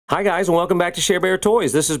Hi guys, and welcome back to Cherbear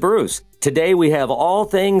Toys. This is Bruce. Today we have all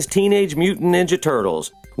things Teenage Mutant Ninja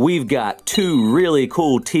Turtles. We've got two really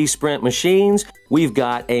cool T-Sprint machines, we've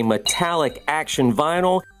got a metallic action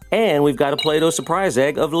vinyl, and we've got a Playdoh Surprise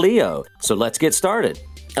Egg of Leo. So let's get started.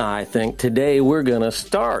 I think today we're gonna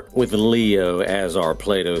start with Leo as our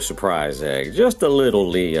Playdoh Surprise Egg. Just a little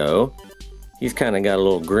Leo. He's kind of got a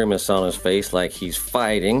little grimace on his face like he's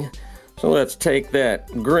fighting. So let's take that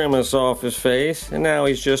grimace off his face, and now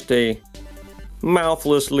he's just a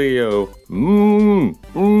mouthless Leo.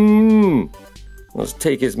 Let's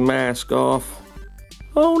take his mask off.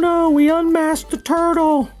 Oh no, we unmasked the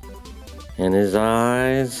turtle. And his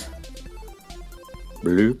eyes.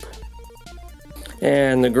 Bloop.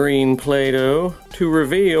 And the green Play-Doh to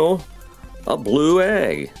reveal a blue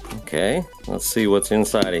egg. Okay, let's see what's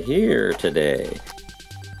inside of here today.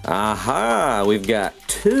 Aha! We've got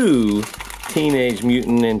two Teenage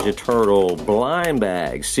Mutant Ninja Turtle blind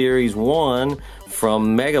bags, Series 1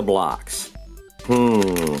 from Mega Bloks.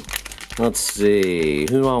 Let's see.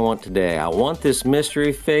 Who do I want today? I want this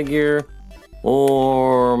mystery figure,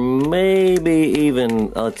 or maybe even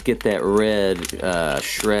let's get that red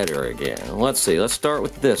shredder again. Let's see. Let's start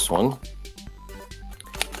with this one.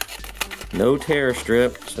 No tear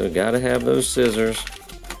strip, so gotta have those scissors.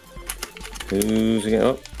 Who's gonna,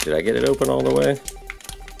 oh, did I get it open all the way?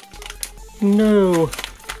 No.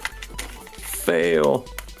 Fail.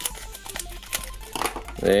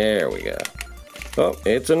 There we go. Oh,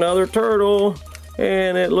 it's another turtle,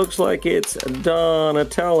 and it looks like it's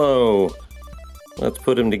Donatello. Let's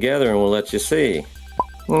put them together and we'll let you see.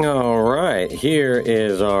 All right, here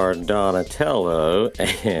is our Donatello,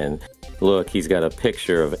 and look, he's got a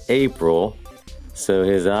picture of April. So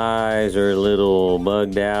his eyes are a little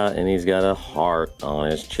bugged out, and he's got a heart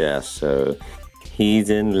on his chest. So he's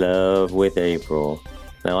in love with April.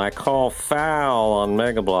 Now I call foul on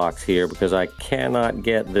Mega Bloks here because I cannot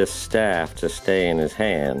get this staff to stay in his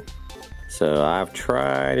hand. So I've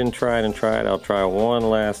tried and tried and tried. I'll try one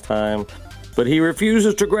last time, but he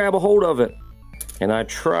refuses to grab a hold of it. And I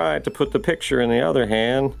tried to put the picture in the other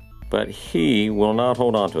hand, but he will not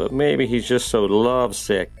hold on to it. Maybe he's just so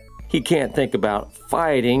lovesick. He can't think about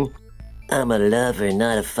fighting. I'm a lover,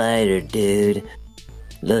 not a fighter, dude.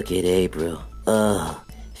 Look at April. Oh,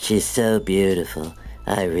 she's so beautiful.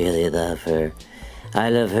 I really love her. I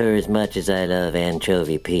love her as much as I love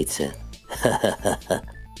anchovy pizza.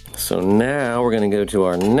 So now we're gonna go to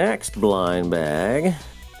our next blind bag.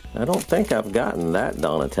 I don't think I've gotten that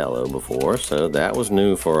Donatello before, so that was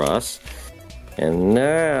new for us. And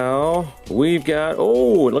now we've got,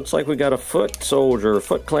 oh, it looks like we got a Foot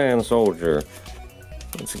Clan soldier.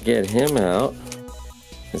 Let's get him out.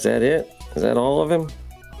 Is that it? Is that all of him?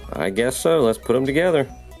 I guess so. Let's put them together.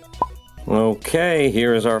 Okay,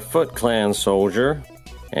 here is our Foot Clan soldier,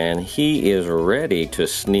 and he is ready to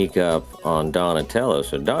sneak up on Donatello.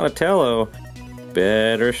 So Donatello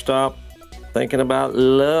better stop thinking about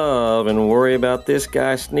love and worry about this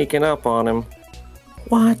guy sneaking up on him.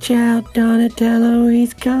 Watch out, Donatello,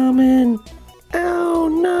 he's coming. Oh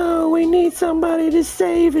no, we need somebody to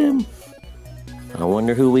save him. I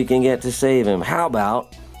wonder who we can get to save him. How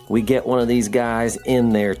about we get one of these guys in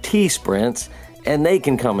their T-Sprints and they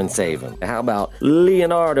can come and save him. How about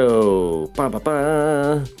Leonardo?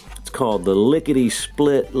 It's called the Lickety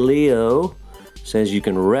Split Leo. Says you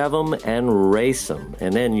can rev them and race them.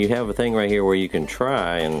 And then you have a thing right here where you can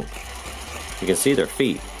try and you can see their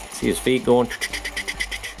feet. See his feet going.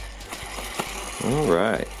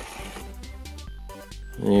 Alright.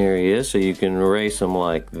 There he is, so you can race him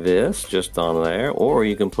like this, just on there, or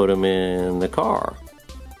you can put him in the car.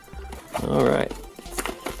 Alright.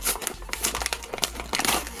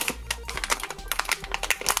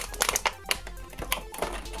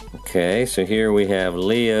 Okay, so here we have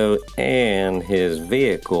Leo and his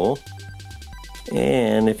vehicle.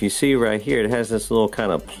 And if you see right here, it has this little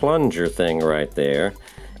kind of plunger thing right there.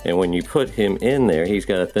 And when you put him in there, he's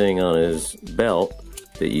got a thing on his belt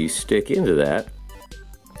that you stick into that,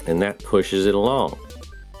 and that pushes it along.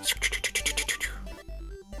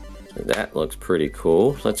 So that looks pretty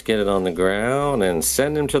cool. Let's get it on the ground and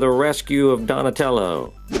send him to the rescue of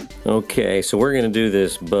Donatello. Okay, so we're going to do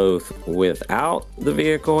this both without the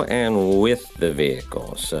vehicle and with the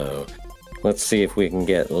vehicle. So let's see if we can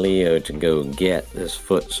get Leo to go get this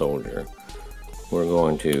foot soldier. We're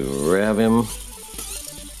going to rev him.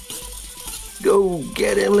 Go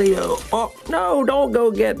get him, Leo. Oh, no, don't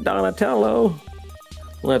go get Donatello.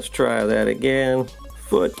 Let's try that again.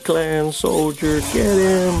 Foot Clan soldier, get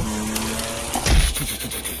him.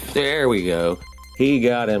 There we go. He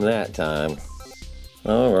got him that time.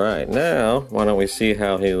 Alright, now, why don't we see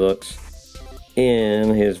how he looks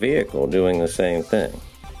in his vehicle doing the same thing.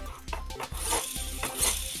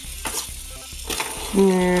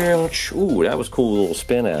 Ooh, that was a cool little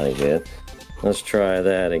spin out he did. Let's try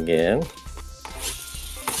that again.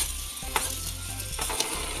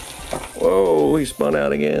 Whoa, he spun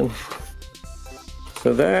out again.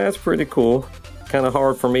 So that's pretty cool. Kind of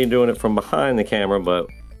hard for me doing it from behind the camera, but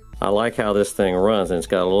I like how this thing runs, and it's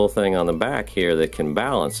got a little thing on the back here that can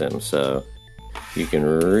balance him, so you can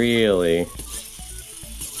really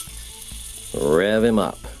rev him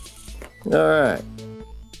up. Alright,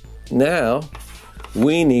 now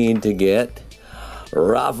we need to get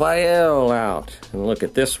Raphael out. And look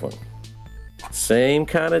at this one. Same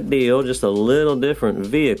kind of deal, just a little different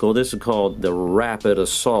vehicle. This is called the Rapid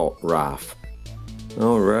Assault Raf.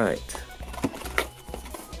 Alright.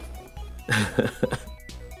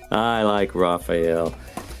 I like Raphael.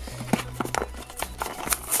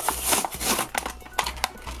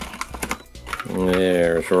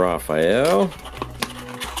 There's Raphael.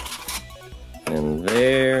 And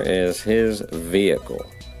there is his vehicle.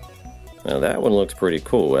 Now that one looks pretty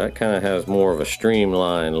cool. That kind of has more of a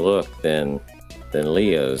streamlined look than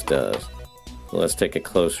Leo's does. Let's take a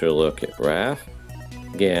closer look at Raph.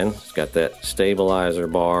 Again, it's got that stabilizer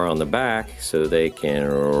bar on the back so they can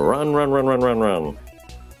run,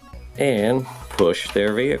 and push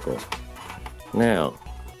their vehicle. Now,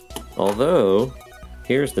 although,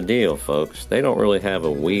 here's the deal, folks. They don't really have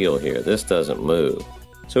a wheel here. This doesn't move.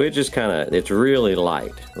 So it just kind of, it's really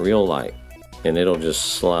light, real light. And it'll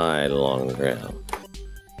just slide along the ground.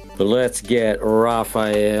 But let's get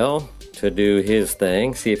Raphael to do his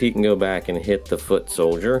thing. See if he can go back and hit the foot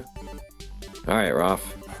soldier. Alright, Raph,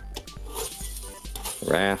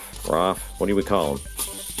 what do we call him?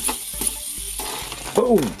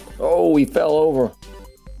 Boom! Oh, he fell over.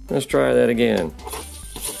 Let's try that again.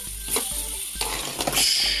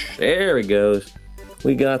 There he goes.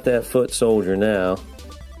 We got that foot soldier now.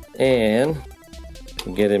 And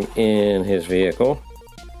get him in his vehicle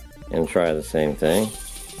and try the same thing.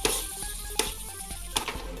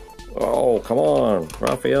 Oh, come on.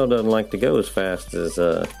 Raphael doesn't like to go as fast as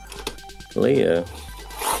Leo.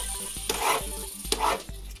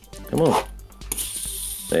 Come on.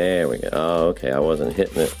 There we go. Oh, okay. I wasn't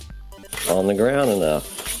hitting it on the ground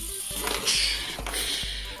enough.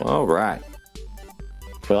 All right.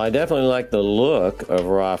 Well, I definitely like the look of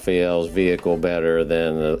Raphael's vehicle better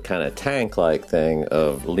than the kind of tank-like thing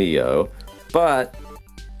of Leo. But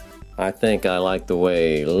I think I like the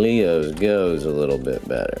way Leo's goes a little bit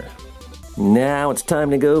better. Now it's time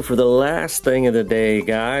to go for the last thing of the day,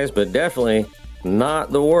 guys, but definitely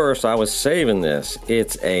not the worst. I was saving this.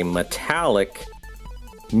 It's a metallic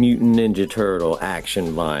Mutant Ninja Turtle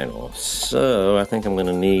action vinyl. So I think I'm going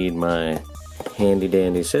to need my handy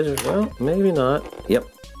dandy scissors. Well, maybe not. Yep.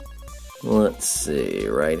 Let's see,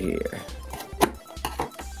 right here.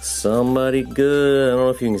 Somebody good. I don't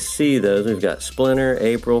know if you can see those. We've got Splinter,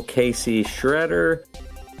 April, Casey, Shredder,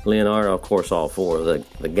 Leonardo, of course, all four of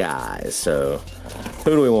the guys. So,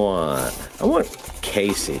 who do we want? I want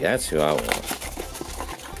Casey. That's who I want.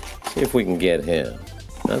 See if we can get him.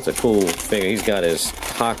 That's a cool figure. He's got his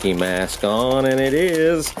hockey mask on, and it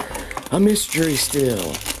is a mystery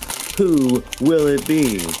still. Who will it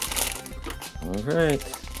be? All right.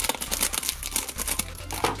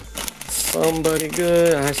 Somebody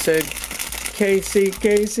good. I said Casey,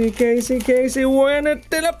 win it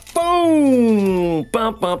to the boom!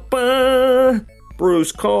 Bum, bum, bum.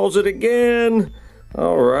 Bruce calls it again.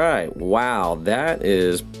 All right. Wow, that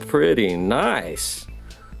is pretty nice.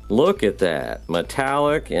 Look at that.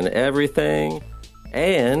 Metallic and everything.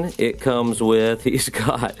 And it comes with, he's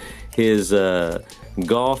got his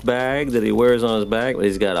golf bag that he wears on his back.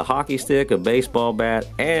 He's got a hockey stick, a baseball bat,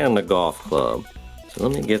 and a golf club. So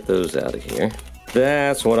let me get those out of here.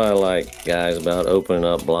 That's what I like, guys, about opening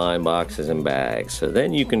up blind boxes and bags. So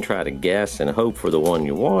then you can try to guess and hope for the one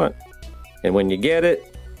you want. And when you get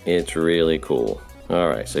it, it's really cool. All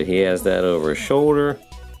right, so he has that over his shoulder.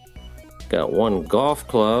 Got one golf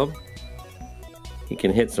club. He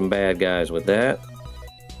can hit some bad guys with that.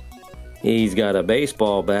 He's got a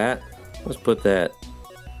baseball bat. Let's put that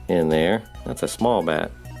in there. That's a small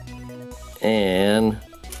bat. And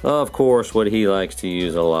of course, what he likes to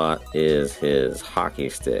use a lot is his hockey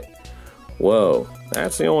stick. Whoa,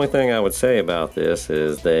 that's the only thing I would say about this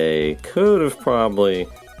is they could have probably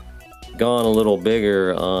gone a little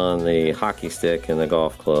bigger on the hockey stick and the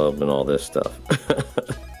golf club and all this stuff.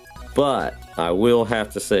 But I will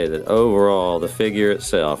have to say that overall, the figure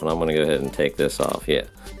itself, and I'm going to go ahead and take this off, yeah.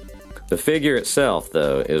 The figure itself,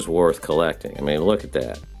 though, is worth collecting. I mean, look at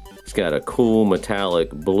that. It's got a cool metallic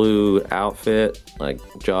blue outfit, like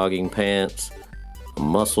jogging pants.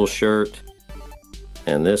 muscle shirt,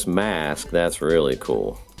 and this mask, that's really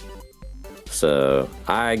cool. So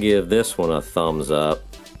I give this one a thumbs up.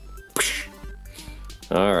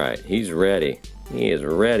 Alright, he's ready. He is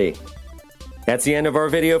ready. That's the end of our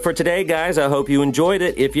video for today, guys. I hope you enjoyed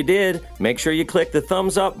it. If you did, make sure you click the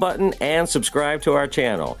thumbs up button and subscribe to our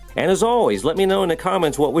channel. And as always, let me know in the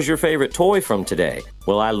comments what was your favorite toy from today.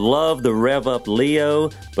 Well, I love the Rev Up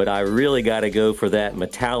Leo, but I really got to go for that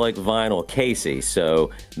metallic vinyl Casey,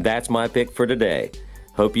 so that's my pick for today.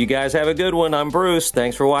 Hope you guys have a good one. I'm Bruce.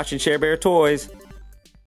 Thanks for watching Cherbear Toys.